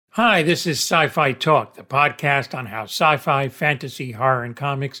Hi, this is Sci-Fi Talk, the podcast on how sci-fi, fantasy, horror, and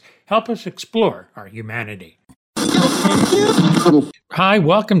comics help us explore our humanity. Hi,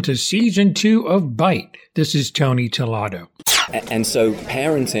 welcome to Season 2 of Byte. This is Tony Tillotto. And so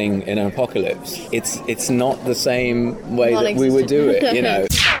parenting in an apocalypse, it's not the same way that we would do it, you know.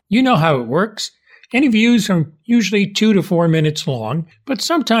 You know how it works. Interviews are usually 2 to 4 minutes long, but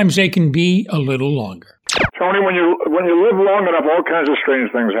sometimes they can be a little longer. Tony, when you live long enough, all kinds of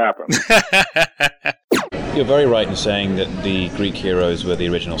strange things happen. You're very right in saying that the Greek heroes were the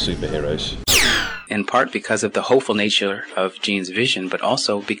original superheroes. In part because of the hopeful nature of Gene's vision, but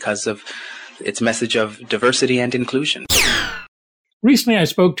also because of its message of diversity and inclusion. Recently, I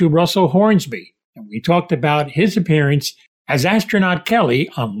spoke to Russell Hornsby, and we talked about his appearance as astronaut Kelly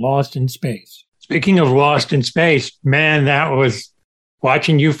on Lost in Space. Speaking of Lost in Space, man, that was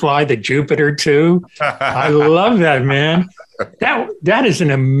watching you fly the Jupiter 2. I love that, man. That is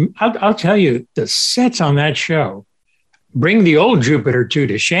I'll tell you, the sets on that show bring the old Jupiter 2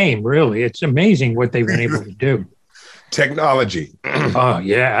 to shame, really. It's amazing what they've been able to do. Technology. Oh,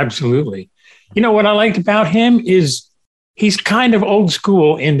 yeah, absolutely. You know, what I liked about him is he's kind of old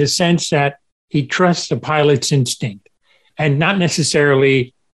school in the sense that he trusts the pilot's instinct and not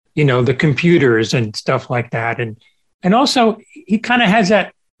necessarily, you know, the computers and stuff like that. And also, he kind of has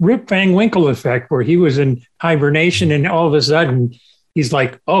that Rip Van Winkle effect where he was in hibernation and all of a sudden he's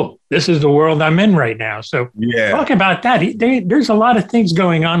like, oh, this is the world I'm in right now. So talk about that. There's a lot of things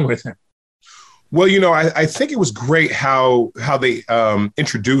going on with him. Well, you know, I think it was great how they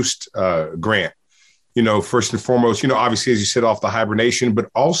introduced Grant, you know, first and foremost, you know, obviously, as you said, off the hibernation, but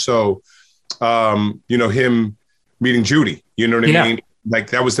also, you know, him meeting Judy, you know what I mean?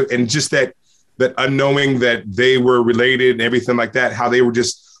 Like that was, and just that unknowing that they were related and everything like that, how they were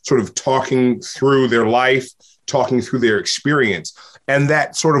just sort of talking through their life, talking through their experience, and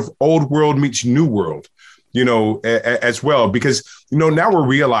that sort of old world meets new world, you know, as well, because, you know, now we're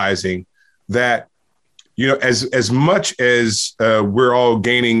realizing that, you know, as much as we're all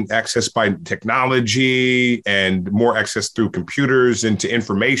gaining access by technology and more access through computers and to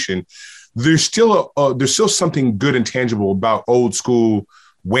information, there's still something good and tangible about old school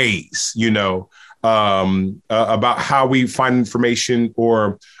ways, you know, about how we find information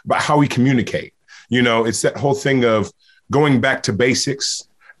or about how we communicate. You know, it's that whole thing of going back to basics.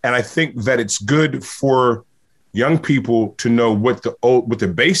 And I think that it's good for young people to know what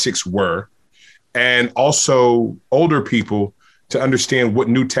the basics were, and also older people to understand what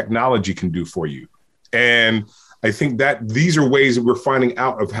new technology can do for you. And I think that these are ways that we're finding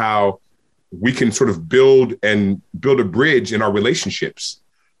out of how we can sort of build a bridge in our relationships,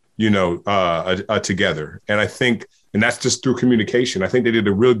 you know, together. And I think, and that's just through communication. I think they did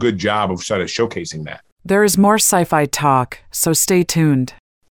a real good job of sort of showcasing that. There is more sci-fi talk, so stay tuned.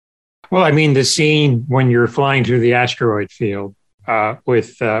 Well, I mean, the scene when you're flying through the asteroid field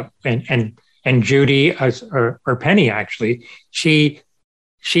with and Judy or Penny, actually, she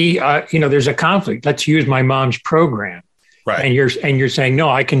you know, there's a conflict. Let's use my mom's program. Right. And you're saying, no,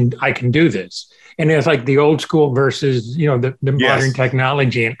 I can do this. And it's like the old school versus, you know, the modern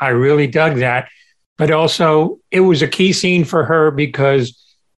technology. And I really dug that. But also it was a key scene for her because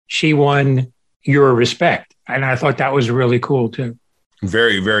she won your respect. And I thought that was really cool too.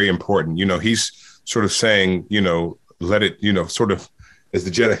 Very, very important. You know, he's sort of saying, you know, let it, you know, sort of as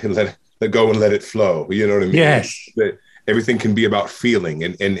the Jedi, let go and let it flow. You know what I mean? Yes. That everything can be about feeling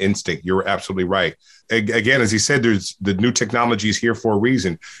and instinct. You're absolutely right. Again, as he said, there's the new technology is here for a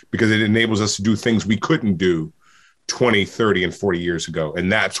reason, because it enables us to do things we couldn't do 20, 30, and 40 years ago.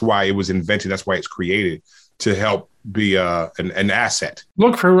 And that's why it was invented. That's why it's created, to help be an asset.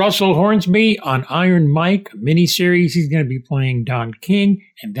 Look for Russell Hornsby on Iron Mike, a miniseries. He's going to be playing Don King,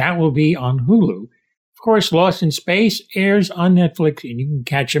 and that will be on Hulu. Of course, Lost in Space airs on Netflix, and you can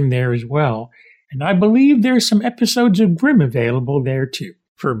catch him there as well. And I believe there's some episodes of Grimm available there too.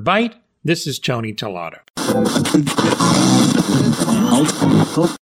 For Byte, this is Tony Tillotto.